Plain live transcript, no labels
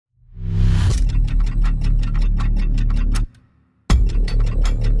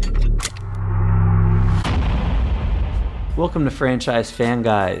Welcome to Franchise Fan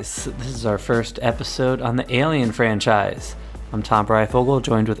Guys. This is our first episode on the Alien franchise. I'm Tom Breyfogle,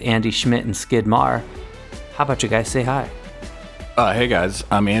 joined with Andy Schmidt and Skid Marr. How about you guys say hi? Hey guys,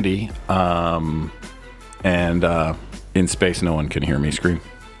 I'm Andy. And in space, no one can hear me scream.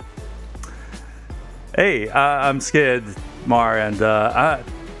 Hey, I'm Skid Marr, and I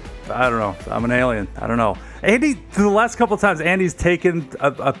don't know. I'm an alien. I don't know. Andy, the last couple of times, Andy's taken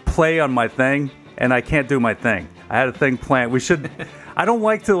a play on my thing, and I can't do my thing. I had a thing planned. We should. I don't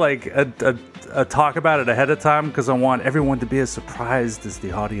like to talk about it ahead of time because I want everyone to be as surprised as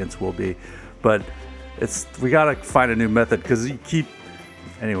the audience will be. But we gotta find a new method because you keep.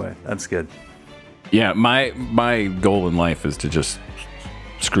 Anyway, I'm Skid. Yeah, my goal in life is to just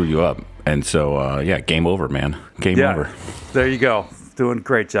screw you up, and so game over, man. Game over. There you go. Doing a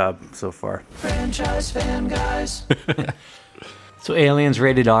great job so far. Franchise Fan Guys. So Aliens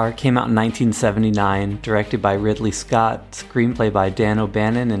Rated R came out in 1979, directed by Ridley Scott, screenplay by Dan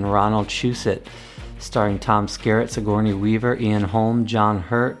O'Bannon and Ronald Shusett, starring Tom Skerritt, Sigourney Weaver, Ian Holm, John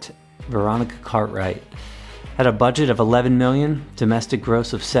Hurt, Veronica Cartwright. Had a budget of $11 million, domestic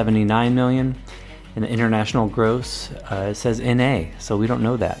gross of $79 million, and the international gross, it says NA, so we don't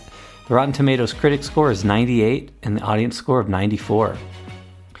know that. The Rotten Tomatoes critic score is 98, and the audience score of 94.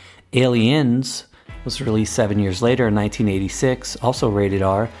 Aliens was released 7 years later in 1986, also rated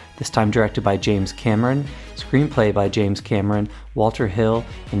R, this time directed by James Cameron, screenplay by James Cameron, Walter Hill,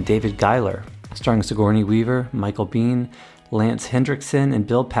 and David Giler, starring Sigourney Weaver, Michael Biehn, Lance Hendrickson, and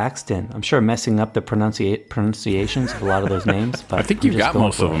Bill Paxton. I'm sure I'm messing up the pronunciations of a lot of those names, but I think you got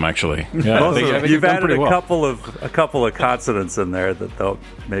most of them, actually. Yeah, I think you've added a couple of consonants in there that don't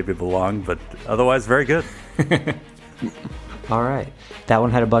maybe belong, but otherwise very good. All right. That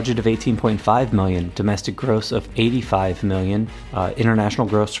one had a budget of $18.5 million, domestic gross of $85 million. International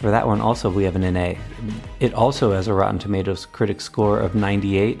gross for that one also we have an NA. It also has a Rotten Tomatoes critic score of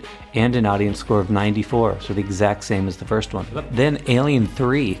 98 and an audience score of 94, so the exact same as the first one. Then Alien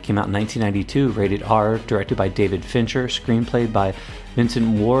 3 came out in 1992, rated R, directed by David Fincher, screenplay by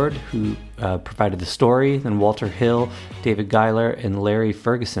Vincent Ward, who provided the story, then Walter Hill, David Giler, and Larry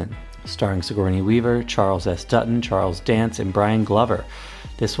Ferguson, starring Sigourney Weaver, Charles S. Dutton, Charles Dance, and Brian Glover.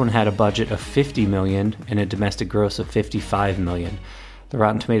 This one had a budget of $50 million and a domestic gross of $55 million. The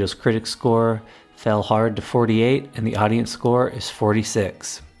Rotten Tomatoes critic score fell hard to 48, and the audience score is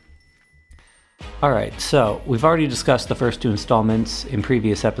 46. All right, so we've already discussed the first two installments in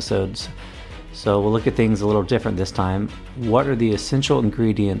previous episodes, so we'll look at things a little different this time. What are the essential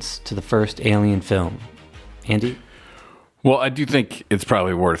ingredients to the first Alien film? Andy? Well, I do think it's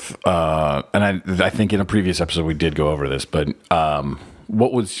probably worth, and I think in a previous episode we did go over this, but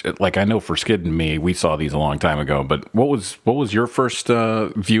what was, like, I know for Skid and me, we saw these a long time ago, but what was your first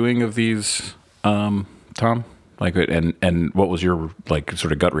viewing of these, Tom? Like, and what was your, like,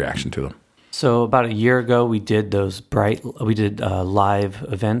 sort of gut reaction to them? So about a year ago, we did live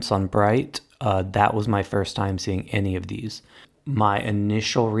events on Bright. That was my first time seeing any of these. My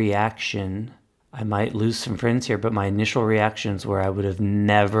initial reaction, I might lose some friends here, but my initial reactions were I would have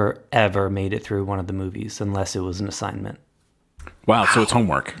never, ever made it through one of the movies unless it was an assignment. Wow, so it's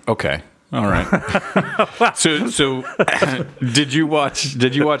homework. Okay. All right. So did you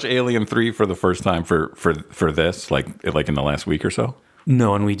watch Alien 3 for the first time for this, like in the last week or so?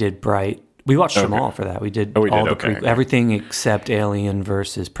 No, and we did Bright. We watched them all for that. We did everything except Alien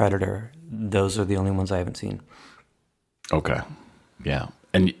versus Predator. Those are the only ones I haven't seen. Okay. Yeah.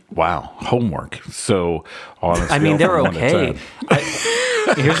 And wow, homework. So honestly, I mean, they're okay.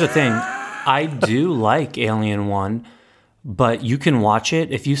 Here's the thing. I do like Alien 1, but you can watch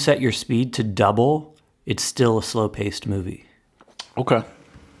it. If you set your speed to double, it's still a slow-paced movie. Okay.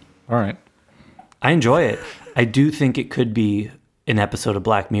 All right. I enjoy it. I do think it could be an episode of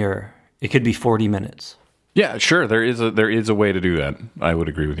Black Mirror. It could be 40 minutes. Yeah, sure. There is a way to do that. I would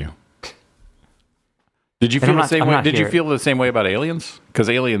agree with you. Did you feel the same way? Did you feel the same way about Aliens? Because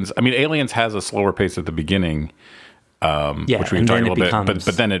Aliens has a slower pace at the beginning, which we've talked a little bit,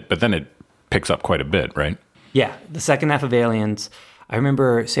 but then it picks up quite a bit, right? Yeah, the second half of Aliens. I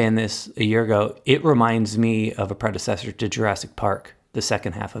remember saying this a year ago. It reminds me of a predecessor to Jurassic Park. The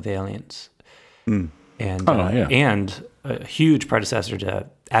second half of Aliens, and a huge predecessor to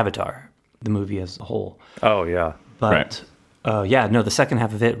Avatar, the movie as a whole. Oh yeah, but the second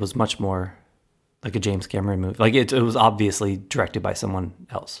half of it was much more like a James Cameron movie. Like it was obviously directed by someone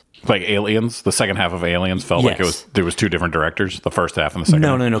else. Like Aliens, the second half of Aliens felt like there was two different directors, the first half and the second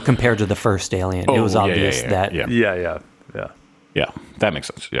half. No. Compared to the first Alien, it was obvious that. Yeah. Yeah, that makes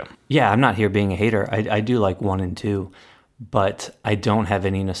sense. Yeah. Yeah, I'm not here being a hater. I do like 1 and 2, but I don't have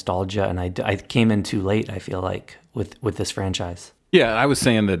any nostalgia, and I came in too late, I feel like, with this franchise. Yeah, I was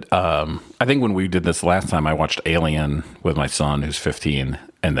saying that I think when we did this last time, I watched Alien with my son, who's 15,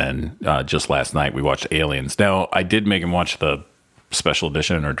 and then just last night we watched Aliens. Now, I did make him watch the special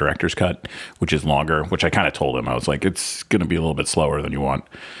edition or director's cut, which is longer, which I kind of told him. I was like, it's going to be a little bit slower than you want.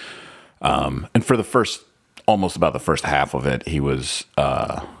 And for almost about the first half of it, he was,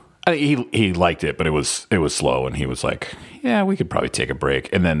 I think he liked it, but it was slow, and he was like, yeah, we could probably take a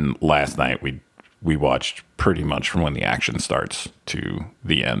break. And then last night we watched pretty much from when the action starts to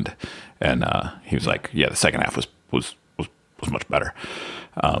the end, and he was like, yeah, the second half was much better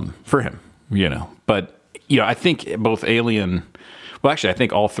for him, But I think both Alien. Well, actually, I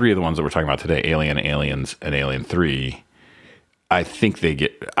think all three of the ones that we're talking about today, Alien, Aliens, and Alien 3, I think they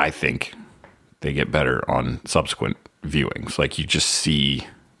get better on subsequent viewings. Like, you just see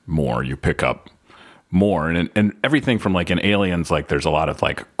more, you pick up more, and everything from like in Aliens, like there's a lot of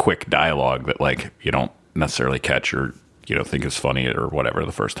like quick dialogue that like you don't necessarily catch or think is funny or whatever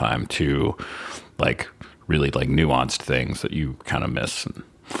the first time, to like really like nuanced things that you kind of miss and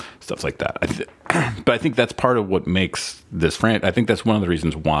stuff like that. But I think that's part of what makes this I think that's one of the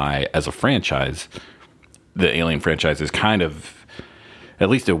reasons why, as a franchise, the Alien franchise is kind of, at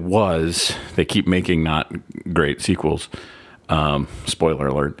least it was, they keep making not great sequels. Spoiler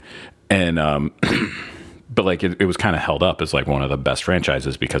alert. And, but like it was kind of held up as like one of the best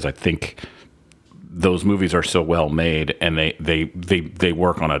franchises, because I think those movies are so well made, and they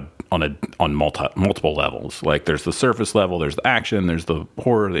work on multiple levels. Like, there's the surface level, there's the action, there's the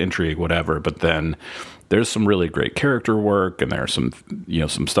horror, the intrigue, whatever. But then there's some really great character work, and there's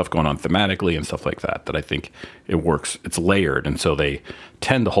some stuff going on thematically and stuff like that I think it works. It's layered, and so they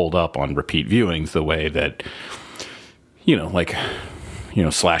tend to hold up on repeat viewings the way that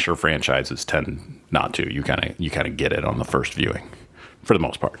slasher franchises tend not to. You kind of get it on the first viewing, for the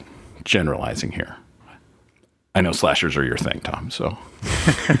most part. Generalizing here. I know slashers are your thing, Tom, so.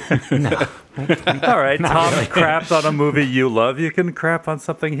 No. All right, Tom really crapped on a movie you love. You can crap on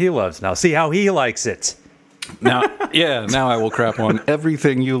something he loves now. See how he likes it. Now I will crap on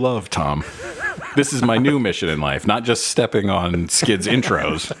everything you love, Tom. This is my new mission in life, not just stepping on Skid's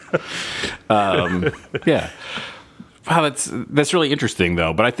intros. Yeah. Wow, that's really interesting,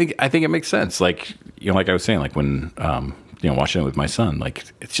 though. But I think it makes sense. Like, like I was saying, like when watching it with my son, like,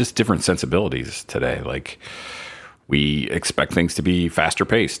 it's just different sensibilities today. Like, we expect things to be faster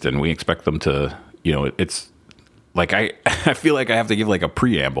paced, and we expect them to, it's like I feel like I have to give like a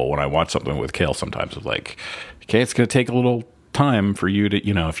preamble when I watch something with Kale sometimes. Of like, okay, it's going to take a little time for you to,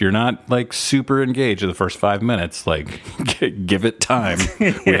 if you're not like super engaged in the first 5 minutes, like give it time.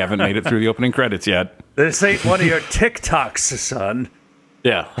 Yeah. We haven't made it through the opening credits yet. This ain't one of your TikToks, son.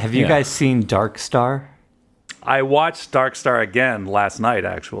 Yeah. Have you guys seen Dark Star? I watched Dark Star again last night,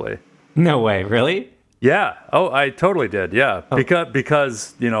 actually. No way, really? Yeah. Oh, I totally did. Yeah. Oh.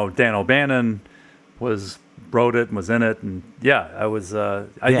 Because Dan O'Bannon wrote it and was in it, and I was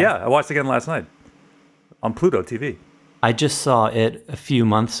I watched it again last night on Pluto TV. I just saw it a few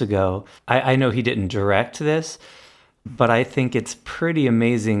months ago. I know he didn't direct this, but I think it's pretty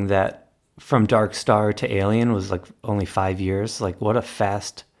amazing that from Dark Star to Alien was like only 5 years. Like, what a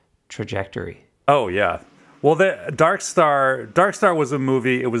fast trajectory. Oh, yeah. Well, Dark Star was a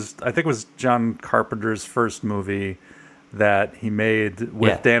movie. I think it was John Carpenter's first movie that he made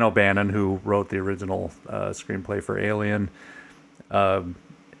with Dan O'Bannon, who wrote the original screenplay for Alien. And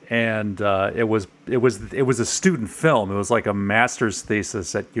it was a student film. It was like a master's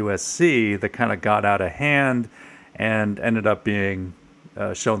thesis at USC that kind of got out of hand and ended up being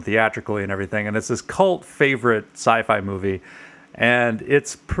shown theatrically and everything. And it's this cult favorite sci-fi movie, and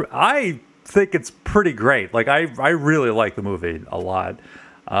I think it's pretty great. Like, I really like the movie a lot.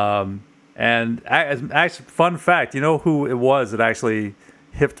 And actually, fun fact, you know who it was that actually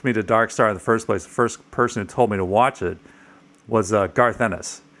hipped me to Dark Star in the first place? The first person who told me to watch it was Garth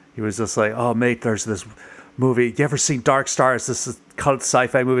Ennis. He was just like, "Oh, mate, there's this movie. You ever seen Dark Star? It's this cult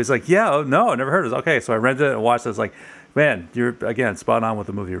sci-fi movie." It's like, "Yeah, oh, no, I never heard of it." Okay, so I rented it and watched it. It's like, man, you're again spot on with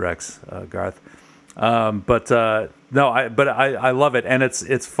the movie Rex, Garth. I love it, and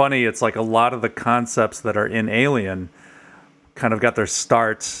it's funny. It's like a lot of the concepts that are in Alien kind of got their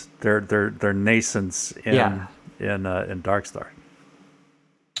start, their nascence in Dark Star.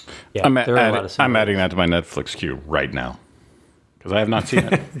 Yeah, I'm adding that to my Netflix queue right now, because I have not seen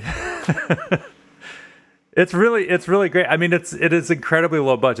it. It's really great. I mean, it is incredibly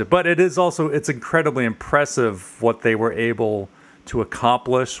low budget, but it's incredibly impressive what they were able to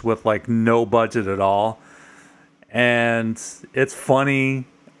accomplish with like no budget at all. And it's funny.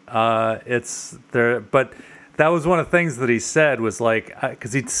 It's there, but that was one of the things that he said was like,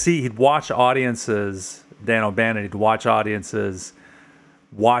 because he'd watch audiences, Dan O'Bannon, he'd watch audiences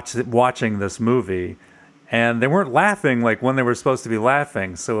watching this movie, and they weren't laughing like when they were supposed to be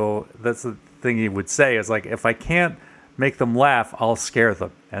laughing. So that's the thing he would say is like, if I can't make them laugh, I'll scare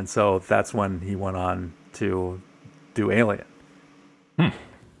them. And so that's when he went on to do Alien.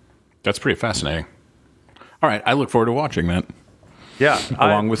 That's pretty fascinating. All right, I look forward to watching that. Yeah,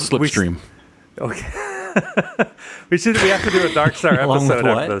 along with Slipstream. Okay. we have to do a Dark Star episode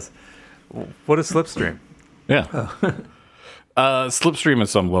after this. What is Slipstream? Yeah. Slipstream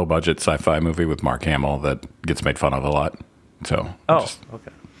is some low budget sci-fi movie with Mark Hamill that gets made fun of a lot. So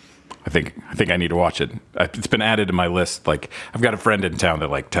okay. I think I need to watch it. It's been added to my list. Like, I've got a friend in town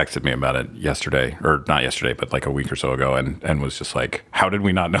that like texted me about it yesterday, or not yesterday, but like a week or so ago, and was just like, "How did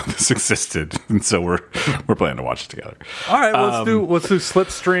we not know this existed?" And so we're planning to watch it together. All right, let's do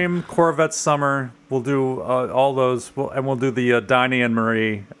Slipstream, Corvette Summer. We'll do all those, and we'll do the Donnie and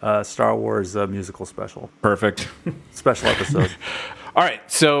Marie Star Wars musical special. Perfect. Special episode. All right,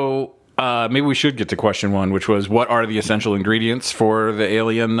 so. Maybe we should get to question one, which was, what are the essential ingredients for the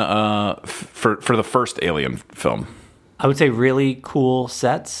Alien, for the first Alien film? I would say really cool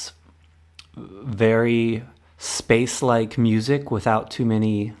sets, very space-like music without too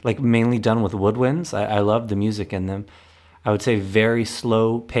many, like mainly done with woodwinds. I love the music in them. I would say very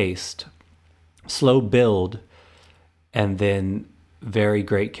slow-paced, slow build, and then very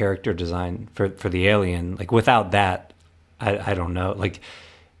great character design for the Alien. Like without that, I don't know. Like,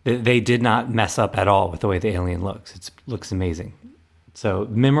 they did not mess up at all with the way the Alien looks. It looks amazing. So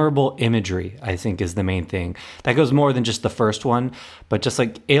memorable imagery, I think, is the main thing. That goes more than just the first one, but just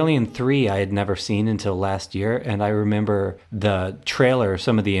like Alien 3, I had never seen until last year, and I remember the trailer,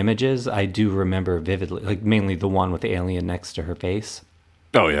 some of the images, I do remember vividly, like mainly the one with the alien next to her face.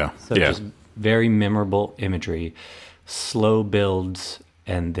 Oh, yeah. So just very memorable imagery, slow builds,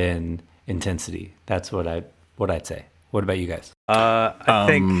 and then intensity. That's what I'd say. What about you guys? I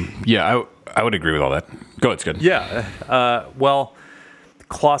think... Yeah, I would agree with all that. Go ahead, Scott. Yeah. Well,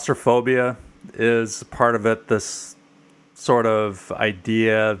 claustrophobia is part of it. This sort of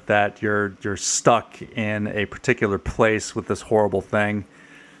idea that you're stuck in a particular place with this horrible thing.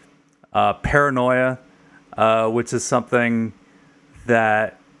 Paranoia, which is something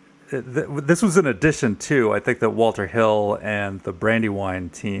that... This was an addition, too. I think that Walter Hill and the Brandywine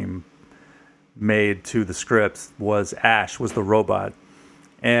team made to the scripts was Ash was the robot.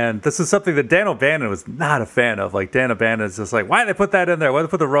 And this is something that Dan O'Bannon was not a fan of. Like, Dan O'Bannon is just like, why did they put that in there? Why did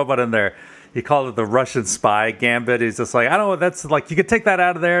they put the robot in there? He called it the Russian spy gambit. He's just like, I don't know, that's like, you could take that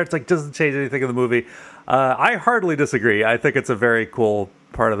out of there. It's like, doesn't change anything in the movie. I hardly disagree. I think it's a very cool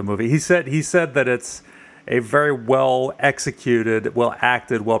part of the movie. He said that it's a very well executed, well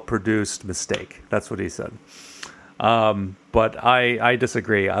acted, well produced mistake. That's what he said. But I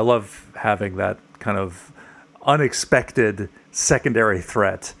disagree. I love having that kind of unexpected secondary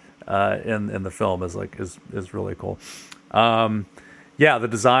threat in the film is really cool. The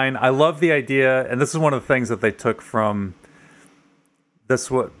design. I love the idea, and this is one of the things that they took from this.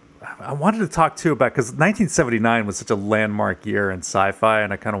 What I wanted to talk too about, because 1979 was such a landmark year in sci-fi,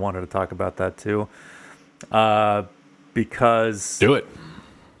 and I kind of wanted to talk about that too. Because do it.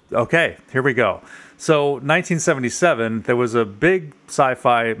 Okay, here we go. So 1977, there was a big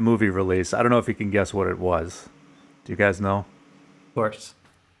sci-fi movie release. I don't know if you can guess what it was. Do you guys know? Of course.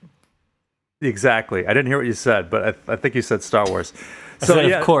 Exactly. I didn't hear what you said, but I think you said Star Wars.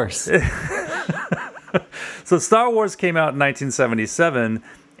 Of course. So Star Wars came out in 1977,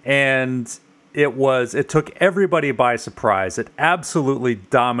 and it took everybody by surprise. It absolutely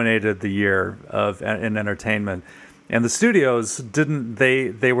dominated the year in entertainment. And the studios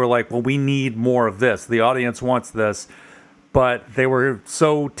they were like, well, we need more of this. The audience wants this. But they were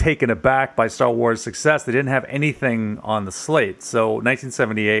so taken aback by Star Wars' success, they didn't have anything on the slate. So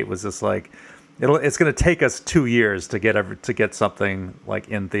 1978 was just like, it's going to take us 2 years to get something like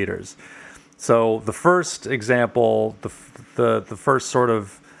in theaters. So the first example, the first sort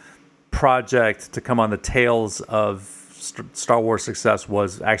of project to come on the tails of Star Wars success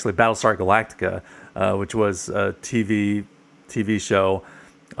was actually Battlestar Galactica, which was a TV show,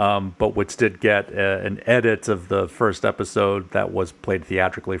 but which did get an edit of the first episode that was played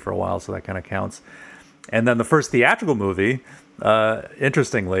theatrically for a while, so that kind of counts. And then the first theatrical movie,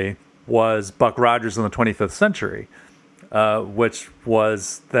 interestingly, was Buck Rogers in the 25th Century, which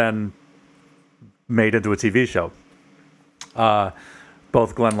was then made into a TV show.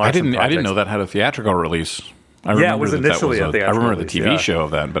 Both Glenn Larson I didn't know that had a theatrical release. It was initially a theatrical I remember release, the TV show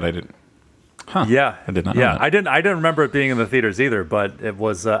of that, but I didn't. Huh. Yeah, I did not know that. I didn't remember it being in the theaters either, but it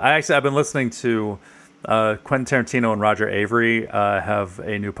was. I've been listening to Quentin Tarantino and Roger Avery have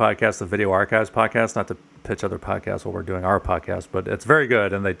a new podcast, the Video Archives podcast. Not to pitch other podcasts while we're doing our podcast, but it's very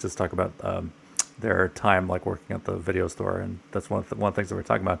good, and they just talk about their time like working at the video store, and that's one of the things that we're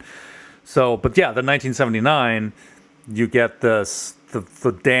talking about. So, but yeah, the 1979, you get this,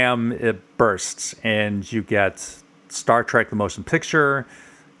 the dam, it bursts, and you get Star Trek: The Motion Picture,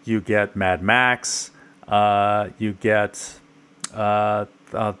 you get Mad Max, you get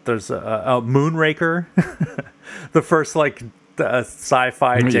there's a Moonraker, the first like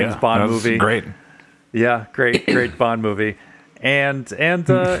sci-fi James Bond movie. Great. Yeah, great Bond movie, and an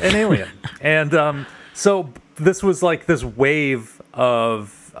Alien, and so this was like this wave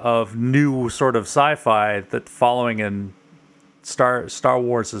of new sort of sci-fi that following in Star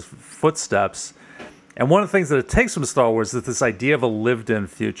Wars' footsteps. And one of the things that it takes from Star Wars is this idea of a lived-in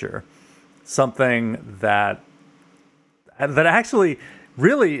future, something that actually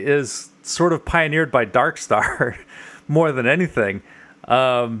really is sort of pioneered by Dark Star more than anything.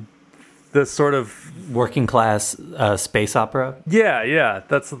 This sort of working class space opera. Yeah,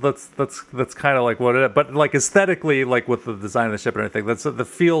 that's kind of like what it is. But like aesthetically, like with the design of the ship and everything, that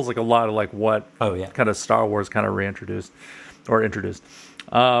feels like a lot of like what kind of Star Wars kind of reintroduced or introduced.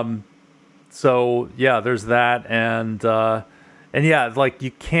 So yeah, there's that, and yeah, like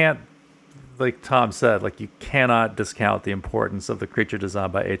you can't, like Tom said, like you cannot discount the importance of the creature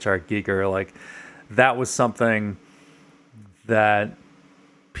design by H.R. Giger. Like that was something that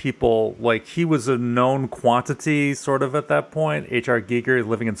people, like, he was a known quantity sort of at that point, H.R. Giger,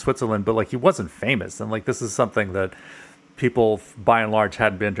 living in Switzerland, but like he wasn't famous, and like this is something that people by and large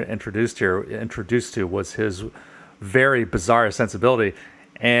hadn't been introduced to was his very bizarre sensibility.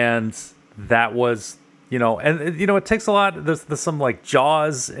 And that was, it takes a lot. There's some like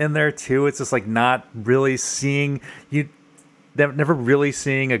Jaws in there too. It's just like not really never really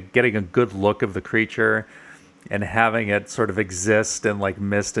getting a good look of the creature, and having it sort of exist in like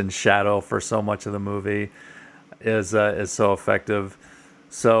mist and shadow for so much of the movie is so effective.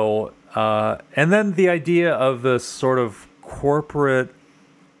 So and then the idea of this sort of corporate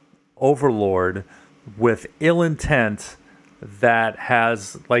overlord with ill intent that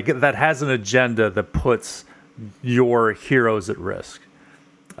has an agenda that puts your heroes at risk.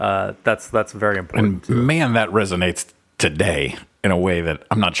 That's very important. And man, that resonates today in a way that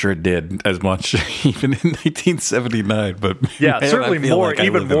I'm not sure it did as much even in 1979. But yeah, man, certainly more, like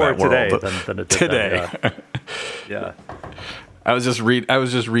even more today than it did today. Then, yeah. I was just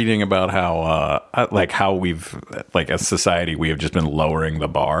reading about how we've, like, as society, we have just been lowering the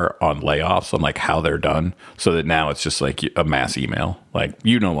bar on layoffs, on like how they're done, so that now it's just like a mass email, like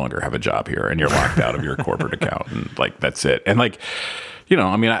you no longer have a job here and you're locked out of your corporate account, and like that's it. And like,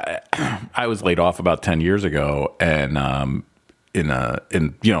 I mean, I was laid off about 10 years ago, and in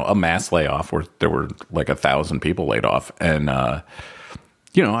a mass layoff where there were like 1,000 people laid off, and I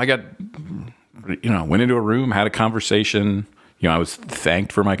got went into a room, had a conversation. I was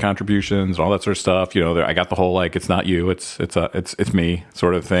thanked for my contributions, all that sort of stuff. I got the whole like, it's not you, it's me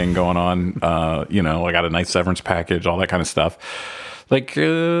sort of thing going on. I got a nice severance package, all that kind of stuff. Like,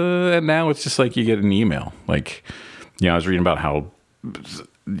 and now it's just like you get an email. Like, I was reading about how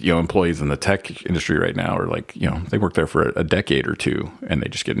employees in the tech industry right now are like, they work there for a decade or two, and they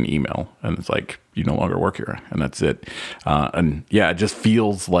just get an email, and it's like, you no longer work here, and that's it. And yeah, it just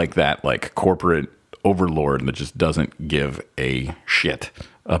feels like that, like corporate overlord that just doesn't give a shit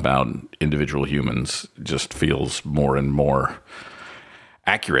about individual humans just feels more and more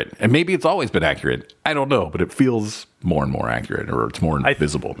accurate. And maybe it's always been accurate, I don't know, but it feels more and more accurate, or it's more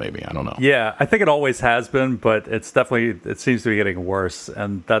visible, maybe, I don't know. Yeah, I think it always has been, but it seems to be getting worse.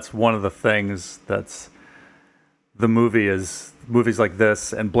 And that's one of the things that's movies like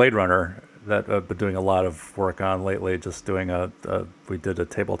this and Blade Runner that I've been doing a lot of work on lately. Just doing we did a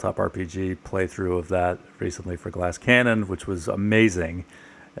tabletop RPG playthrough of that recently for Glass Cannon, which was amazing,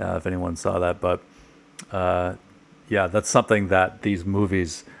 if anyone saw that. But yeah, that's something that these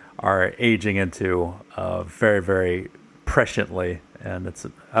movies are aging into very, very presciently, and it's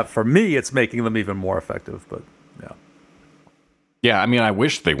for me, it's making them even more effective. But yeah, I mean, I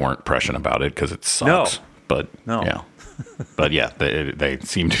wish they weren't prescient about it because it sucks. No. Yeah. But yeah, they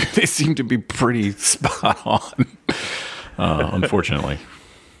seem to be pretty spot on. Unfortunately,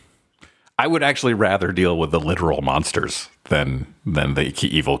 I would actually rather deal with the literal monsters than the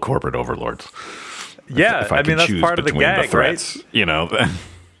evil corporate overlords. Yeah, if I mean, that's part of the gag, threats, right?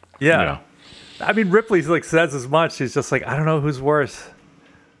 Yeah. I mean, Ripley like says as much. She's just like, I don't know who's worse.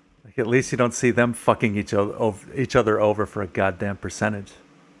 Like, at least you don't see them fucking each other over for a goddamn percentage,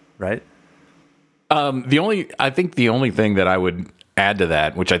 right? The only thing that I would add to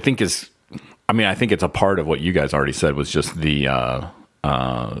that, which I think is, I mean, I think it's a part of what you guys already said was just the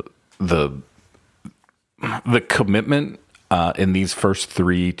commitment in these first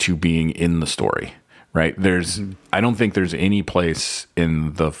three to being in the story. Right. I don't think there's any place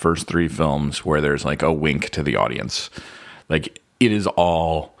in the first three films where there's like a wink to the audience. Like it is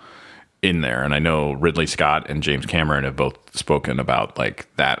all in there. And I know Ridley Scott and James Cameron have both spoken about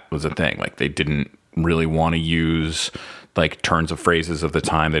like that was a thing. Like they didn't really want to use like turns of phrases of the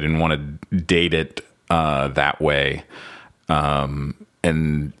time. They didn't want to date it that way.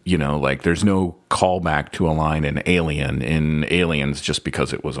 And, you know, like there's no callback to a line in Aliens just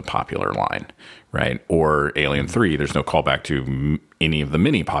because it was a popular line, right? Or Alien 3, there's no callback to any of the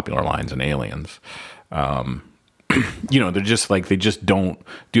many popular lines in Aliens. You know, they're just like, they just don't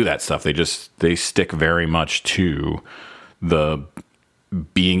do that stuff. They stick very much to the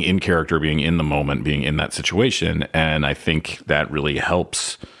being in character, being in the moment, being in that situation. And I think that really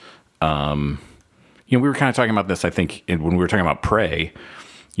helps. You know, we were kind of talking about this, I think, when we were talking about Prey.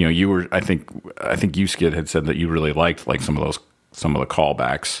 You know, I think you, Skid, had said that you really liked like some of the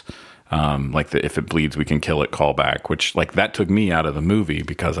callbacks, like the "if it bleeds, we can kill it" callback, which like that took me out of the movie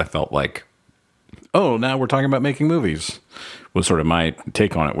because I felt like, oh, now we're talking about making movies, was sort of my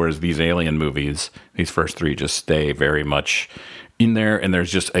take on it. Whereas these Alien movies, these first three, just stay very much in there, and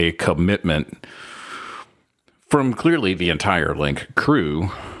there's just a commitment from clearly the entire Link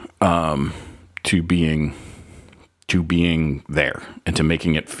crew. To being there and to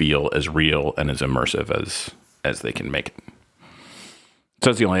making it feel as real and as immersive as they can make it. So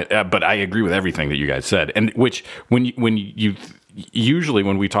that's the only. But I agree with everything that you guys said, and which when you usually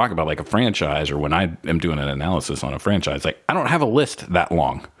when we talk about like a franchise or when I am doing an analysis on a franchise, like I don't have a list that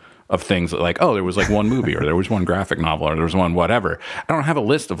long of things that like, oh, there was like one movie or there was one graphic novel or there was one whatever. I don't have a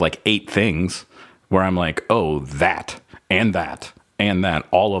list of like 8 things where I'm like, oh, that and that. And that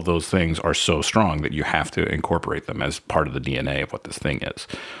all of those things are so strong that you have to incorporate them as part of the DNA of what this thing is.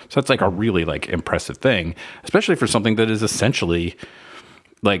 So that's like a really like impressive thing, especially for something that is essentially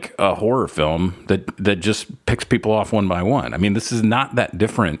like a horror film that just picks people off one by one. I mean, this is not that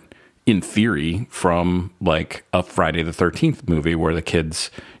different in theory from like a Friday the 13th movie where the kids,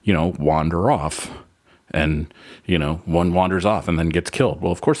 you know, wander off and, you know, one wanders off and then gets killed.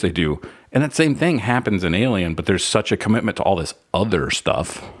 Well, of course they do. And that same thing happens in Alien, but there's such a commitment to all this other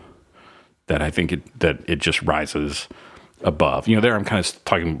stuff that I think it just rises above. You know, there I'm kind of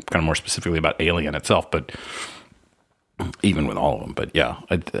talking kind of more specifically about Alien itself, but even with all of them. But yeah,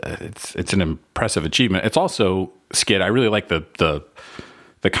 it's an impressive achievement. It's also, Skid, I really like the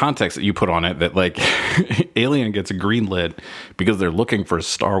context that you put on it, that like Alien gets greenlit because they're looking for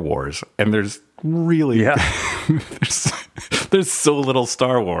Star Wars, and there's really there's so little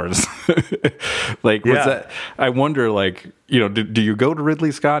Star Wars. Like, was that? I wonder, like, you know, do you go to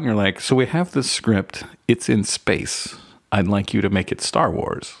Ridley Scott and you're like, so we have this script, it's in space, I'd like you to make it Star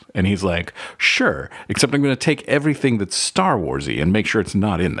Wars. And he's like, sure, except I'm going to take everything that's Star Warsy and make sure it's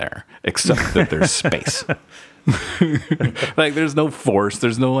not in there, except that there's space. Like there's no force,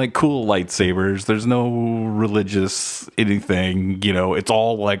 there's no like cool lightsabers, there's no religious anything, you know, it's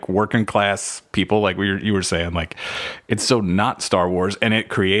all like working class people, like you were saying, like it's so not Star Wars, and it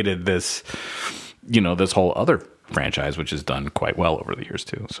created this, you know, this whole other franchise which has done quite well over the years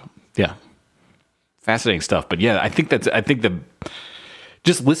too. So yeah, fascinating stuff. But yeah, I think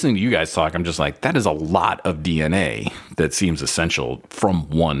just listening to you guys talk, I'm just like, that is a lot of DNA that seems essential from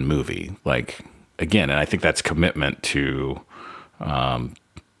one movie. Like, again, and I think that's commitment to all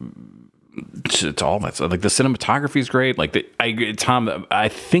that stuff. Like the cinematography is great. Like Tom, I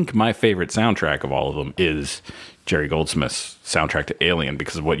think my favorite soundtrack of all of them is Jerry Goldsmith's soundtrack to Alien,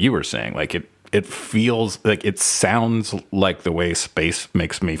 because of what you were saying. Like it feels like, it sounds like the way space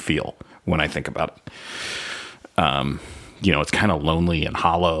makes me feel when I think about it. You know, it's kind of lonely and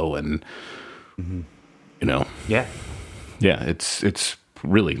hollow, and you know, yeah, it's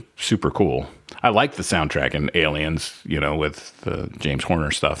really super cool. I like the soundtrack in Aliens, you know, with the James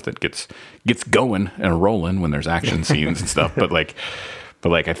Horner stuff that gets going and rolling when there's action scenes and stuff. But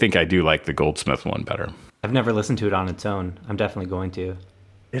I think I do like the Goldsmith one better. I've never listened to it on its own. I'm definitely going to.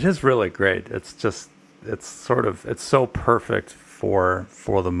 It is really great. It's so perfect for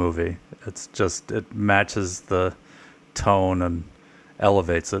the movie. It matches the tone and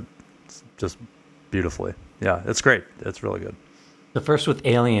elevates it just beautifully. Yeah, it's great. It's really good. So first with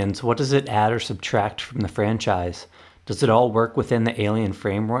Aliens, what does it add or subtract from the franchise? Does it all work within the Alien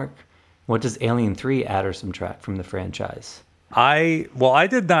framework? What does Alien 3 add or subtract from the franchise? I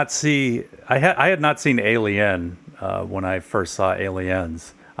had not seen Alien when I first saw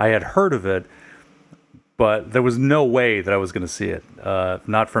Aliens. I had heard of it, but there was no way that I was going to see it.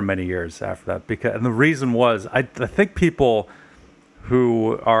 Not for many years after that. And the reason was, I think people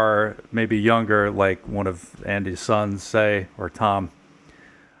who are maybe younger, like one of Andy's sons, say, or Tom,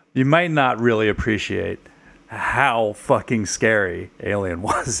 you might not really appreciate how fucking scary Alien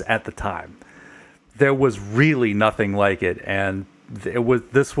was at the time. There was really nothing like it, and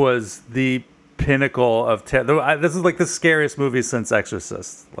this was the pinnacle of this is like the scariest movie since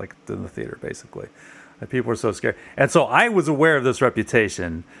Exorcist, like in the theater, basically. And people were so scared, and so I was aware of this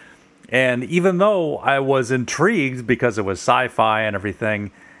reputation. And even though I was intrigued because it was sci-fi and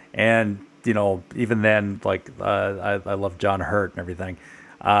everything, and even then, like I love John Hurt and everything,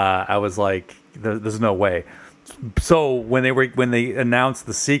 I was like, "There's no way." So when they announced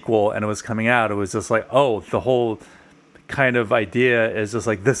the sequel and it was coming out, it was just like, oh, the whole kind of idea is just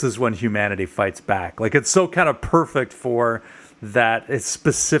like, this is when humanity fights back. Like, it's so kind of perfect for that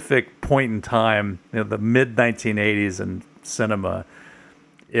specific point in time, the mid 1980s in cinema.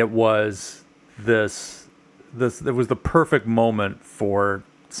 It was this it was the perfect moment for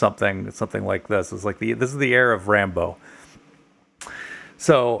something like this. It's like this is the era of Rambo.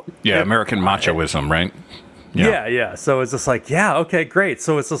 So American machoism, right? Yeah. So it's just like, okay, great.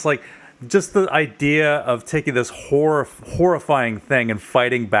 So it's just like, just the idea of taking this horrifying thing and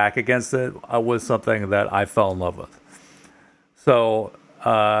fighting back against it was something that I fell in love with. So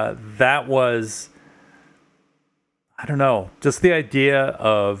that was, I don't know, just the idea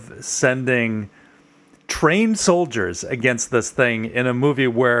of sending trained soldiers against this thing in a movie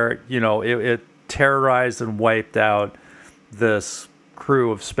where, it terrorized and wiped out this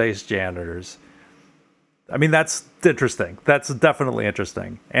crew of space janitors. I mean, that's interesting. That's definitely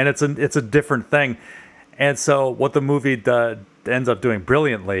interesting. And it's a different thing. And so what the movie ends up doing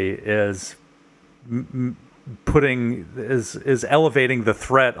brilliantly is is elevating the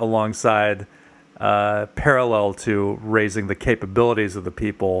threat alongside parallel to raising the capabilities of the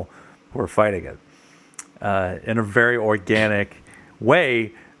people who are fighting it in a very organic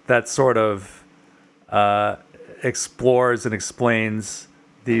way that sort of explores and explains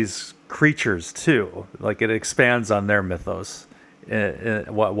these creatures too. Like, it expands on their mythos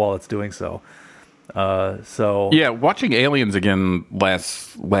while it's doing so. Watching Aliens again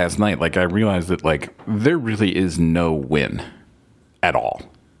last night, like, I realized that, like, there really is no win at all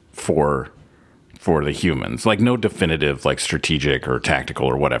for the humans. Like, no definitive, like, strategic or tactical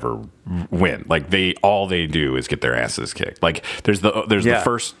or whatever win. Like, all they do is get their asses kicked. Like, there's the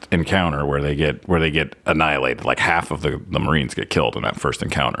first encounter where they get annihilated. Like, half of the Marines get killed in that first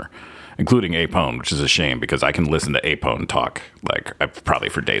encounter, including Apone, which is a shame because I can listen to Apone talk like probably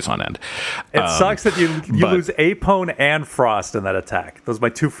for days on end. It sucks that you lose Apone and Frost in that attack. Those are my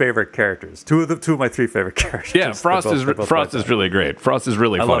two favorite characters. Two of my three favorite characters. Yeah, Frost is really great. Frost is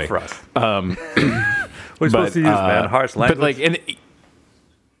really funny. I love Frost. We're supposed to use, man, harsh language. But like,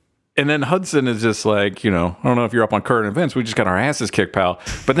 and then Hudson is just like, I don't know if you're up on current events. We just got our asses kicked, pal.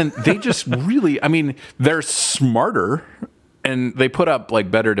 But then they just really, I mean, they're smarter. And they put up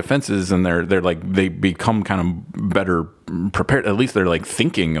like better defenses, and they're like, they become kind of better prepared. At least they're like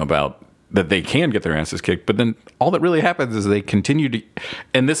thinking about that they can get their asses kicked. But then all that really happens is they continue to,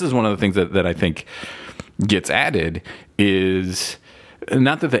 and this is one of the things that I think gets added is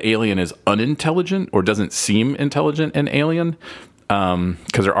not that the alien is unintelligent or doesn't seem intelligent in Alien,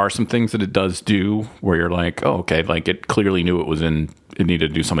 because there are some things that it does do where you're like, oh, okay, like it clearly knew it needed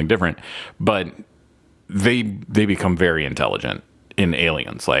to do something different, but they become very intelligent in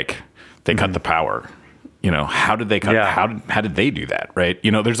Aliens. Like, they cut the power. How did they cut? Yeah. How did they do that? Right?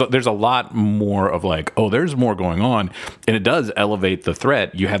 There's a lot more of like, oh, there's more going on, and it does elevate the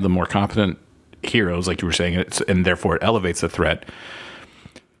threat. You have the more competent heroes, like you were saying, and therefore it elevates the threat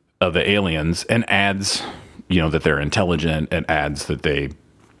of the aliens and adds, that they're intelligent, and adds that they.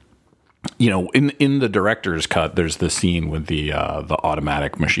 In the director's cut, there's the scene with the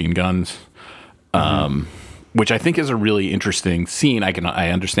automatic machine guns. Which I think is a really interesting scene. I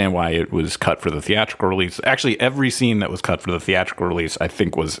understand why it was cut for the theatrical release. Actually, every scene that was cut for the theatrical release, I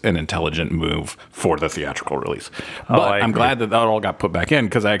think, was an intelligent move for the theatrical release. But I'm glad that all got put back in,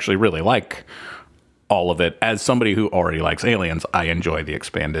 because I actually really like all of it. As somebody who already likes Aliens, I enjoy the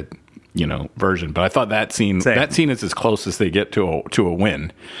expanded, version. But I thought that scene is as close as they get to a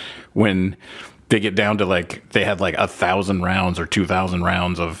win, when they get down to like, they had like 1,000 rounds or 2,000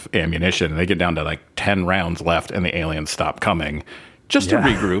 rounds of ammunition, and they get down to like 10 rounds left, and the aliens stop coming just to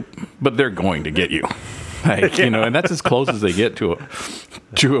regroup, but they're going to get you. Like, and that's as close as they get to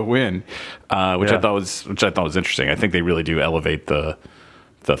a win, which I thought was interesting. I think they really do elevate the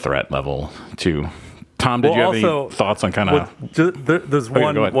threat level to Tom, did you have also, any thoughts on kind of? There's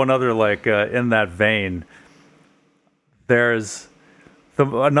one other like in that vein. There's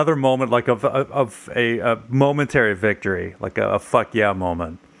another moment like of a momentary victory, like a fuck yeah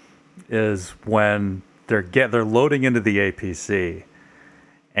moment, is when they're loading into the APC,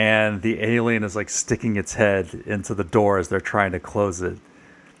 and the alien is like sticking its head into the door as they're trying to close it,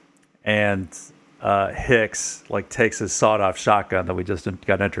 and Hicks like takes his sawed-off shotgun that we just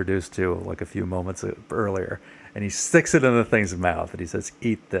got introduced to like a few moments earlier, and he sticks it in the thing's mouth, and he says,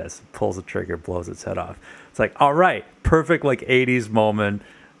 "Eat this," pulls the trigger, blows its head off. It's like, all right, perfect like 80s moment,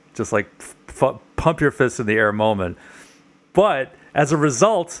 just like pump your fist in the air moment. But as a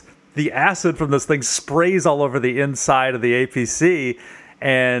result, the acid from this thing sprays all over the inside of the APC,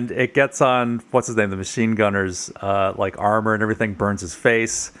 and it gets on, what's his name, the machine gunner's like armor and everything, burns his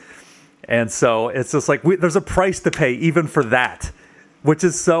face. And so it's just like there's a price to pay even for that, which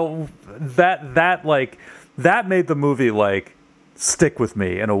is so that made the movie like stick with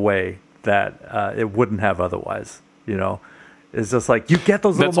me in a way that it wouldn't have otherwise. You know, it's just like you get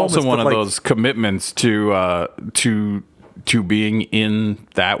those little moments. That's also one of like, those commitments to being in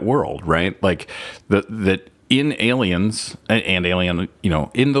that world, right? Like that in Aliens and Alien, you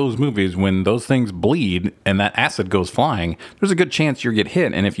know, in those movies, when those things bleed and that acid goes flying, there's a good chance you get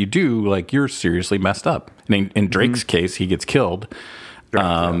hit. And if you do, like, you're seriously messed up. And in Drake's case, he gets killed.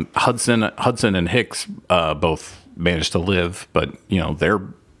 Hudson and Hicks both managed to live, but, you know, they're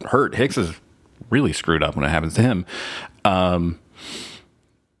hurt. Hicks is really screwed up when it happens to him.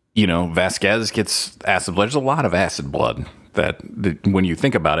 You know, Vasquez gets acid blood. There's a lot of acid blood that when you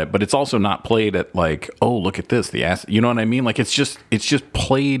think about it, but it's also not played at like, oh, look at this, the acid, you know what I mean? Like it's just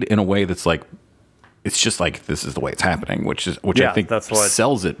played in a way that's like, it's just like, this is the way it's happening, which I think that's what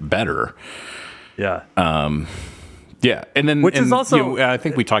sells it better. Yeah. Yeah. And then, is also, you know, I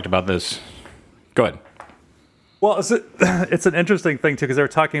think we talked about this. Go ahead. Well, it's an interesting thing too, because they were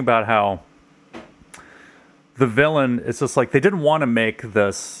talking about how the villain, it's just like, they didn't want to make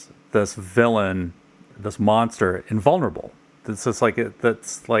this villain, this monster, invulnerable. It's just like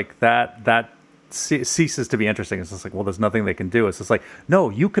that ceases to be interesting. It's just like, well, there's nothing they can do. It's just like, no,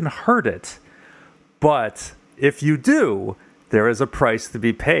 you can hurt it, but if you do, there is a price to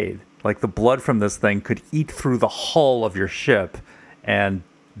be paid. Like the blood from this thing could eat through the hull of your ship and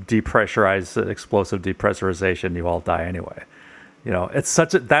depressurize explosive depressurization. You all die anyway. You know,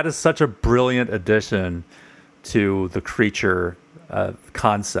 that is such a brilliant addition to the creature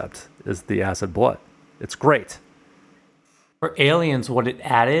concept, is the acid blood. It's great. For Aliens, what it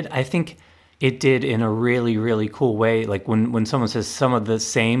added, I think it did in a really, really cool way. Like when someone says some of the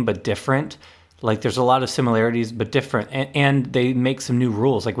same but different, like there's a lot of similarities but different. And they make some new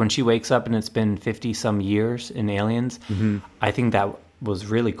rules. Like when she wakes up and it's been 50 some years in Aliens, I think that was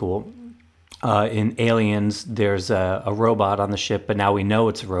really cool. In Aliens, there's a robot on the ship, but now we know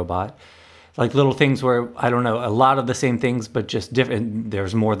it's a robot. Like little things where, I don't know, a lot of the same things, but just different.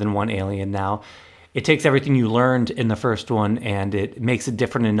 There's more than one alien now. It takes everything you learned in the first one and it makes it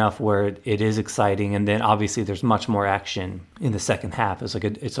different enough where it is exciting. And then obviously there's much more action in the second half.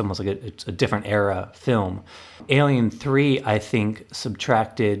 It's almost like it's a different era film. Alien 3, I think,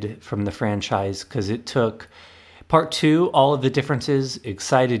 subtracted from the franchise because it took part 2, all of the differences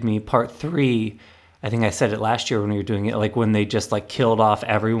excited me. Part 3, I think I said it last year when we were doing it, like when they just like killed off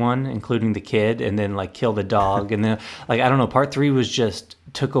everyone, including the kid, and then like killed a dog. And then like, I don't know, part 3 was just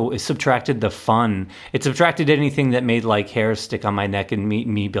it subtracted the fun. It subtracted anything that made like hairs stick on my neck and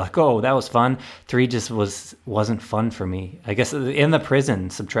me be like, oh, that was fun. 3 just wasn't fun for me. I guess in the prison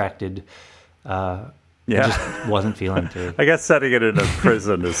subtracted. I just wasn't feeling 3. I guess setting it in a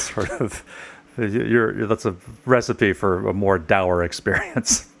prison is sort of, that's a recipe for a more dour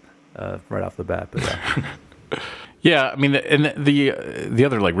experience. Right off the bat, but yeah. Yeah, I mean, and the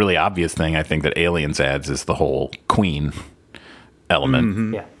other like really obvious thing I think that Aliens adds is the whole queen element.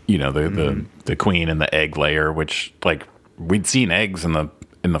 Mm-hmm. Yeah. You know, the queen and the egg layer, which like we'd seen eggs in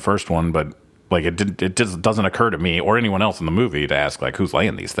the first one, but like it just doesn't occur to me or anyone else in the movie to ask like who's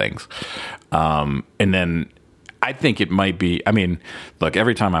laying these things. And then I think it might be, I mean, look,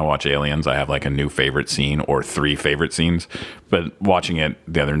 every time I watch Aliens, I have like a new favorite scene or 3 favorite scenes. But watching it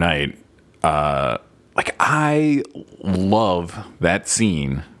the other night, like I love that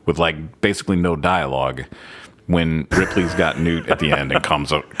scene with like basically no dialogue when Ripley's got Newt at the end and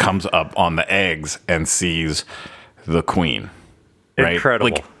comes up on the eggs and sees the queen. Right? Incredible.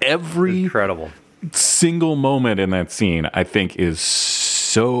 Like every single moment in that scene, I think is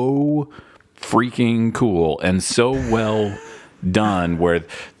so freaking cool and so well done where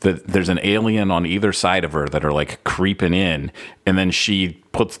there's an alien on either side of her that are like creeping in, and then she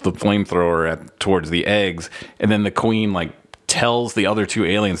puts the flamethrower towards the eggs, and then the queen like tells the other two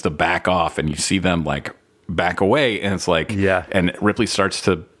aliens to back off, and you see them like back away, and it's like, and Ripley starts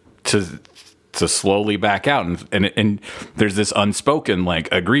to slowly back out, and there's this unspoken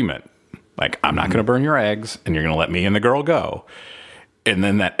like agreement, like, I'm not going to burn your eggs, and you're going to let me and the girl go. And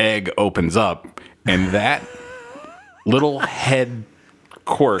then that egg opens up, and that little head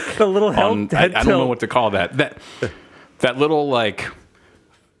quirk, the little head I don't know what to call that little like,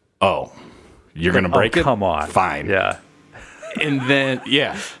 oh, you're going to break it? Come on. Fine. Yeah. And then,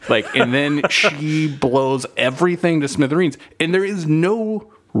 and then she blows everything to smithereens. And there is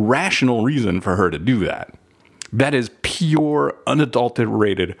no rational reason for her to do that. That is pure,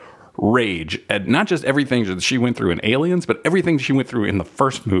 unadulterated rage. And not just everything that she went through in Aliens, but everything she went through in the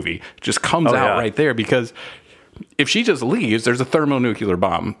first movie just comes out right there. Because if she just leaves, there's a thermonuclear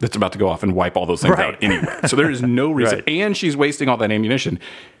bomb that's about to go off and wipe all those things out anyway. So there is no reason. Right. And she's wasting all that ammunition.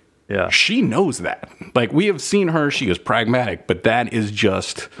 Yeah. She knows that. Like, we have seen her, she is pragmatic, but that is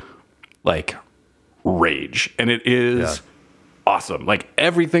just like rage. And it is awesome. Like,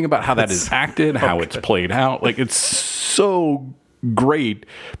 everything about how that is acted, how it's played out, like, it's so great,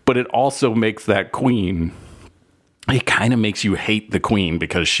 but it also makes that queen, it kind of makes you hate the queen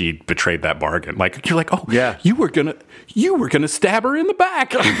because she betrayed that bargain. Like, you're like, oh, you were gonna stab her in the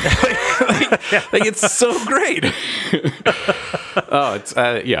back. like it's so great. Oh, it's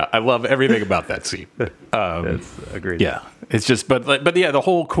I love everything about that scene. It's agreed. Yeah, it's just, but yeah, the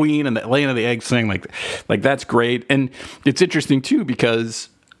whole queen and the laying of the eggs thing, like that's great, and it's interesting too because,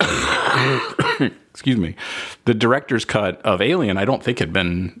 excuse me, the director's cut of Alien I don't think had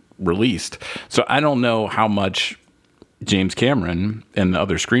been released, so I don't know how much James Cameron and the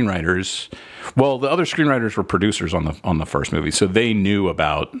other screenwriters. Well, the other screenwriters were producers on the first movie, so they knew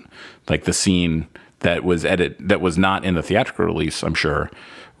about like the scene that was not in the theatrical release, I'm sure,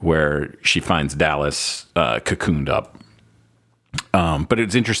 where she finds Dallas cocooned up. But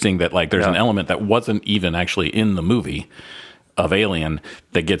it's interesting that like there's an element that wasn't even actually in the movie of Alien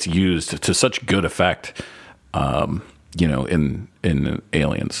that gets used to such good effect, in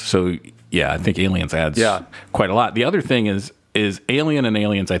Aliens. So yeah, I think Aliens adds quite a lot. The other thing is Alien and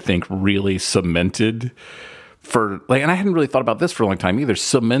Aliens, I think, really cemented for like, and I hadn't really thought about this for a long time either,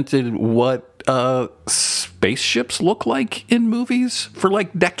 cemented what spaceships look like in movies for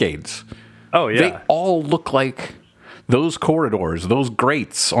like decades. Oh yeah. They all look like those corridors, those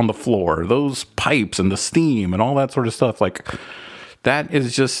grates on the floor, those pipes and the steam and all that sort of stuff. Like that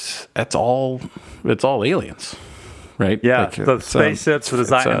is just, it's all Aliens. Right? Yeah, like, the spaceships, the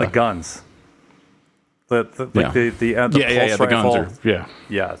design, and the guns. The pulse rifle.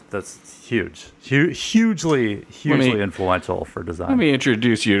 Yeah, that's huge. Hugely influential for design. Let me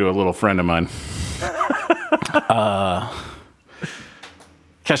introduce you to a little friend of mine.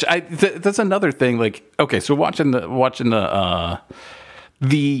 Gosh, that's another thing. Like, okay, so watching the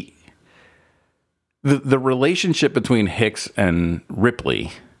relationship between Hicks and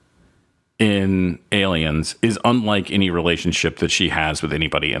Ripley in Aliens is unlike any relationship that she has with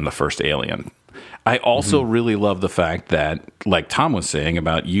anybody in the first Alien. I also really love the fact that, like Tom was saying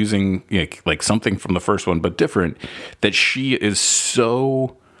about using like something from the first one but different, that she is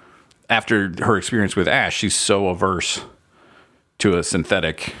so, after her experience with Ash, she's so averse to a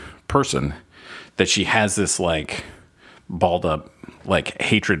synthetic person that she has this like balled up like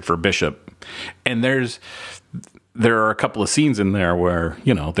hatred for Bishop. And there are a couple of scenes in there where,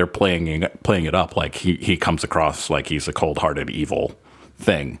 they're playing it up like he comes across like he's a cold-hearted evil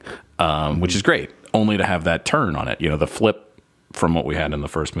thing, which is great, only to have that turn on it, the flip from what we had in the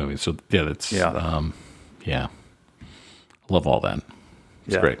first movie. So yeah, that's love all that.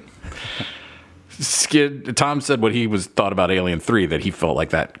 It's great. Skid, Tom said what he thought about Alien 3, that he felt like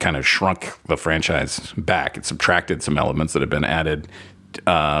that kind of shrunk the franchise back. It subtracted some elements that have been added.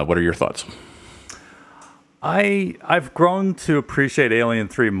 What are your thoughts? I've grown to appreciate Alien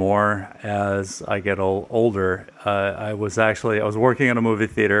 3 more as I get older. I was working in a movie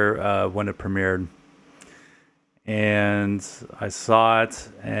theater when it premiered, and I saw it,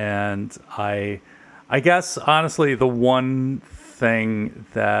 and I guess honestly the one thing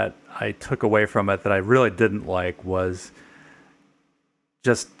that I took away from it that I really didn't like was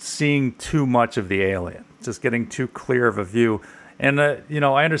just seeing too much of the alien, just getting too clear of a view. And I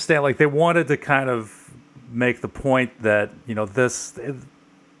understand like they wanted to kind of make the point that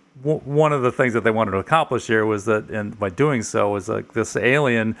one of the things that they wanted to accomplish here was that, and by doing so, was like this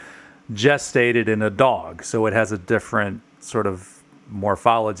alien gestated in a dog, so it has a different sort of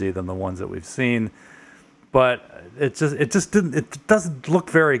morphology than the ones that we've seen. but it doesn't look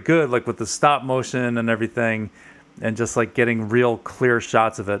very good, like with the stop motion and everything, and just like getting real clear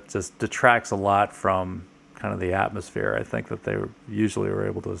shots of it just detracts a lot from kind of the atmosphere I think that they usually were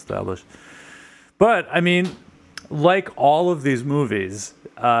able to establish. But I mean, like all of these movies,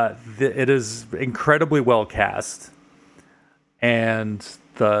 it is incredibly well cast, and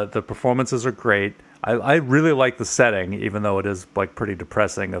the performances are great. I really like the setting, even though it is like pretty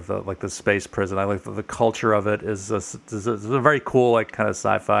depressing of the space prison. I like the culture of it is a very cool, like kind of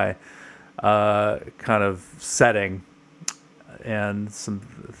sci-fi kind of setting, and some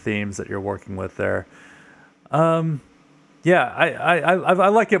themes that you're working with there. Yeah, I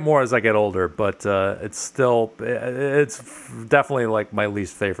like it more as I get older, but it's definitely like my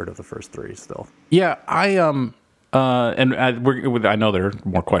least favorite of the first three still. Yeah, I know there are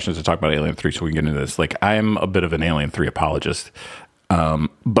more questions to talk about Alien 3, so we can get into this. Like, I'm a bit of an Alien 3 apologist,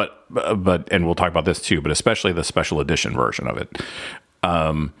 but and we'll talk about this too, but especially the special edition version of it.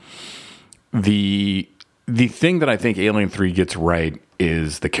 The thing that I think Alien 3 gets right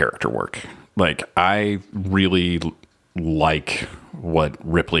is the character work. Like, I really like what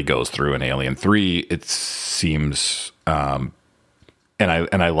Ripley goes through in Alien 3. It seems, and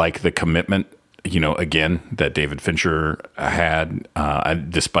I like the commitment, again, that David Fincher had,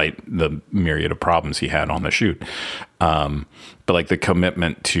 despite the myriad of problems he had on the shoot. But like the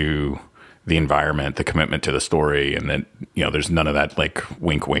commitment to the environment, the commitment to the story, and then, there's none of that like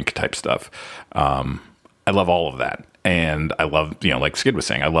wink, wink type stuff. I love all of that. And I love, like Skid was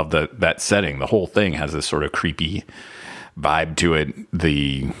saying, I love that setting. The whole thing has this sort of creepy vibe to it.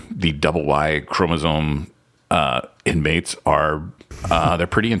 The double Y chromosome inmates are they're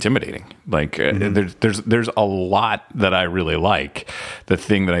pretty intimidating. Like there's a lot that I really like. The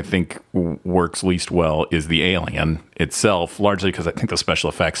thing that I think works least well is the alien itself, largely because I think the special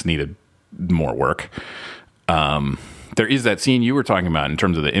effects needed more work. There is that scene you were talking about in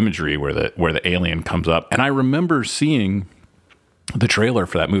terms of the imagery where the alien comes up, and I remember seeing the trailer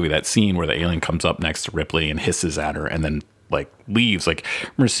for that movie, that scene where the alien comes up next to Ripley and hisses at her and then like leaves. Like, I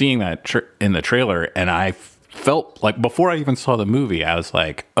remember seeing that in the trailer, and I felt like before I even saw the movie, I was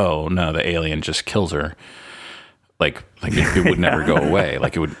like, oh no, the alien just kills her. Like it would never go away.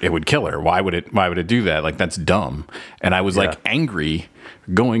 Like it would kill her. Why would it do that? Like, that's dumb. And I was like angry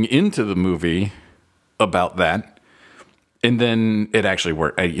going into the movie about that. And then it actually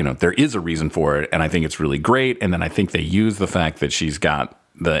worked. There is a reason for it, and I think it's really great. And then I think they use the fact that she's got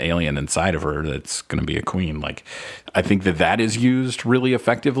the alien inside of her that's going to be a queen. Like, I think that is used really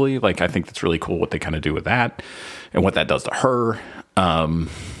effectively. Like, I think that's really cool what they kind of do with that and what that does to her.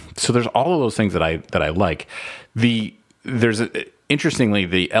 So there's all of those things that I like. Interestingly,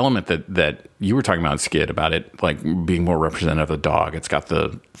 the element that you were talking about, Skid, about it like being more representative of the dog. It's got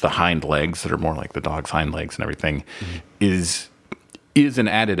the hind legs that are more like the dog's hind legs and everything, is an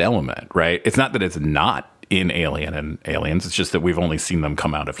added element, right? It's not that it's not in Alien and Aliens. It's just that we've only seen them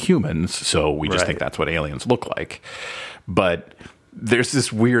come out of humans, so we just think that's what aliens look like. But there's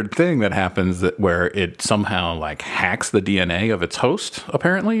this weird thing that happens where it somehow like hacks the DNA of its host,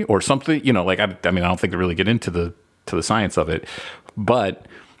 apparently, or something. Like I don't think they really get into the science of it. But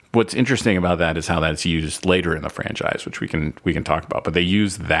what's interesting about that is how that's used later in the franchise, which we can talk about. But they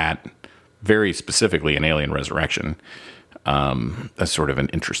use that very specifically in Alien Resurrection as sort of an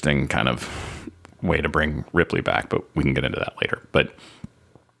interesting kind of way to bring Ripley back. But we can get into that later. But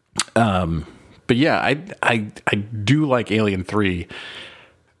yeah, I do like Alien 3.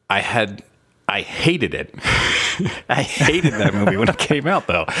 I hated it. I hated that movie when it came out,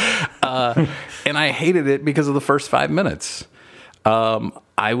 though. And I hated it because of the first 5 minutes.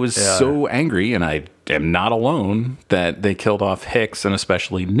 I was so angry, and I am not alone, that they killed off Hicks and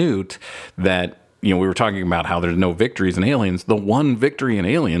especially Newt, that, we were talking about how there's no victories in Aliens. The one victory in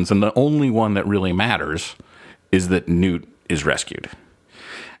Aliens, and the only one that really matters, is that Newt is rescued.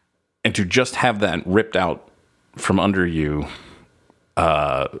 And to just have that ripped out from under you,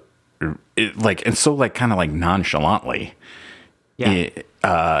 kind of like nonchalantly, it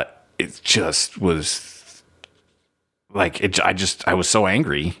just was like I was so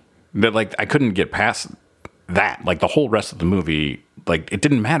angry that like I couldn't get past that. Like, the whole rest of the movie, like, it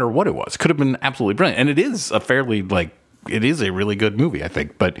didn't matter what it was. It could have been absolutely brilliant, and it is it is a really good movie, I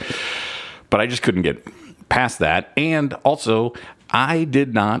think. But I just couldn't get past that, and also I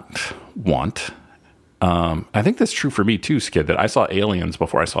did not want. I think that's true for me too, Skid, that I saw Aliens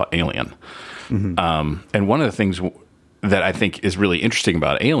before I saw Alien. Mm-hmm. And one of the things that I think is really interesting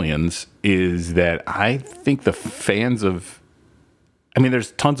about Aliens is that I think the fans of,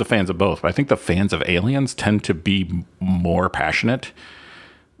 there's tons of fans of both, but I think the fans of Aliens tend to be more passionate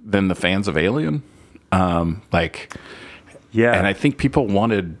than the fans of Alien. Yeah. And I think people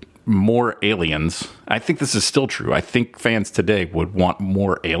wanted more aliens. I think this is still true. I think fans today would want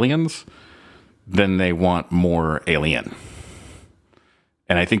more aliens than they want more Alien.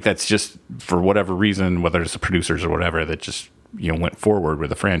 And I think that's just for whatever reason, whether it's the producers or whatever, that just, went forward with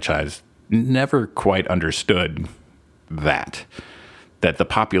the franchise, never quite understood that the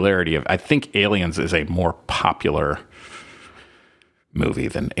popularity of, I think Aliens is a more popular movie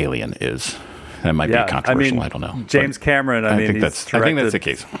than Alien is. That might be controversial. I don't know. James Cameron. I think that's the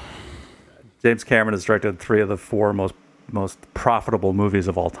case. James Cameron has directed 3 of the 4 most profitable movies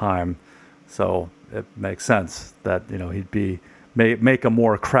of all time, so it makes sense that he'd make a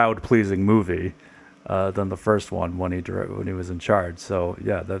more crowd pleasing movie than the first one when he was in charge. So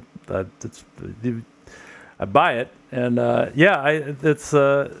yeah, that's I buy it, and I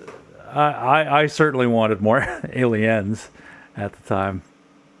certainly wanted more Aliens at the time,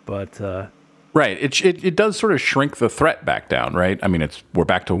 but. Right. It does sort of shrink the threat back down, right? I mean, we're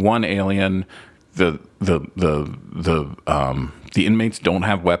back to one alien. The inmates don't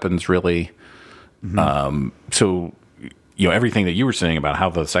have weapons really. Mm-hmm. So everything that you were saying about how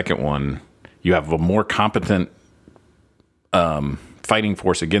the second one, you have a more competent fighting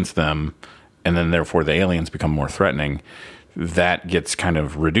force against them, and then therefore the aliens become more threatening. That gets kind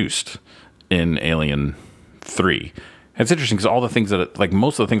of reduced in Alien 3. It's interesting because all the things that,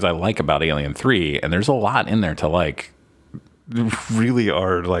 most of the things I like about Alien 3, and there's a lot in there to like, really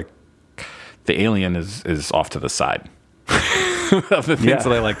are like, the alien is off to the side of the things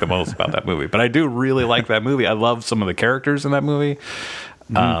that I like the most about that movie. But I do really like that movie. I love some of the characters in that movie.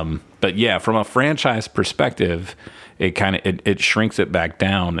 Mm-hmm. But yeah, from a franchise perspective, it kind of it shrinks it back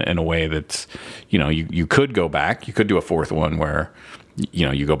down in a way that's, you could go back. You could do a fourth one where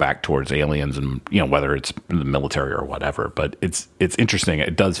you go back towards aliens and, whether it's the military or whatever, but it's interesting.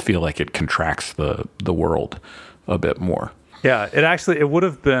 It does feel like it contracts the world a bit more. Yeah, it would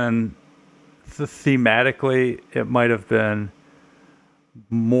have been, thematically, it might have been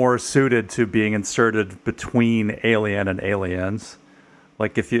more suited to being inserted between Alien and Aliens.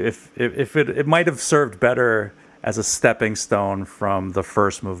 Like if it might have served better as a stepping stone from the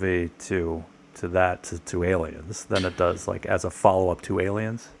first movie to Aliens than it does like as a follow-up to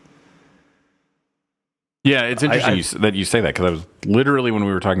Aliens. Yeah, it's interesting that you say that, because I was literally, when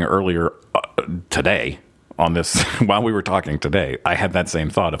we were talking earlier today on this, while we were talking today, I had that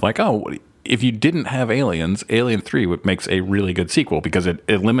same thought of like, oh, if you didn't have Aliens, Alien 3 makes a really good sequel because it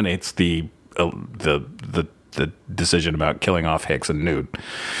eliminates the decision about killing off Hicks and Newt,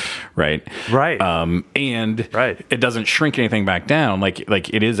 right? Right. And it doesn't shrink anything back down. Like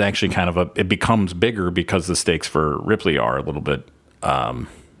it is actually kind of it becomes bigger because the stakes for Ripley are a little bit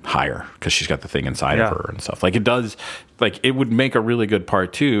higher because she's got the thing inside of her and stuff. Like it does, like it would make a really good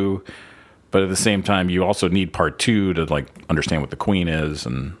part 2, but at the same time, you also need part 2 to like understand what the Queen is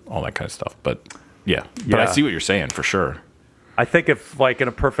and all that kind of stuff. But but I see what you're saying for sure. I think if, like, in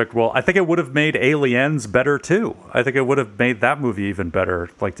a perfect world, I think it would have made Aliens better, too. I think it would have made that movie even better,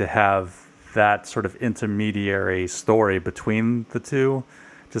 like, to have that sort of intermediary story between the two,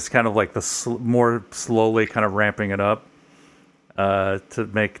 just kind of like the more slowly kind of ramping it up to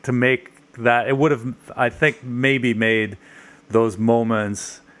make that. It would have, I think, maybe made those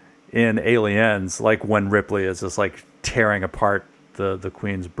moments in Aliens, like when Ripley is just, like, tearing apart the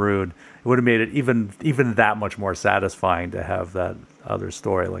Queen's brood, it would have made it even that much more satisfying to have that other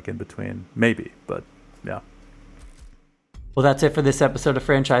story like in between, maybe. But yeah. Well, that's it for this episode of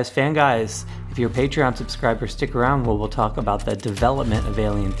Franchise Fan Guys. If you're a Patreon subscriber, stick around where we'll talk about the development of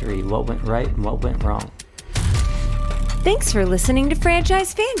Alien 3, what went right and what went wrong. Thanks for listening to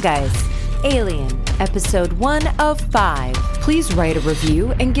Franchise Fan Guys. Alien, episode 1 of 5. Please write a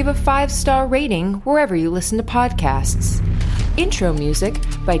review and give a 5-star rating wherever you listen to podcasts. Intro music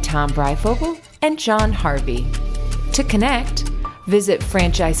by Tom Breyfogle and John Harvey. To connect, visit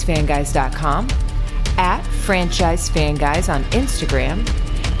franchisefanguys.com, at franchisefanguys on Instagram,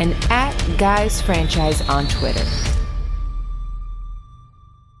 and at guysfranchise on Twitter.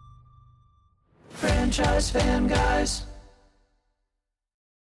 Franchise Fan Guys.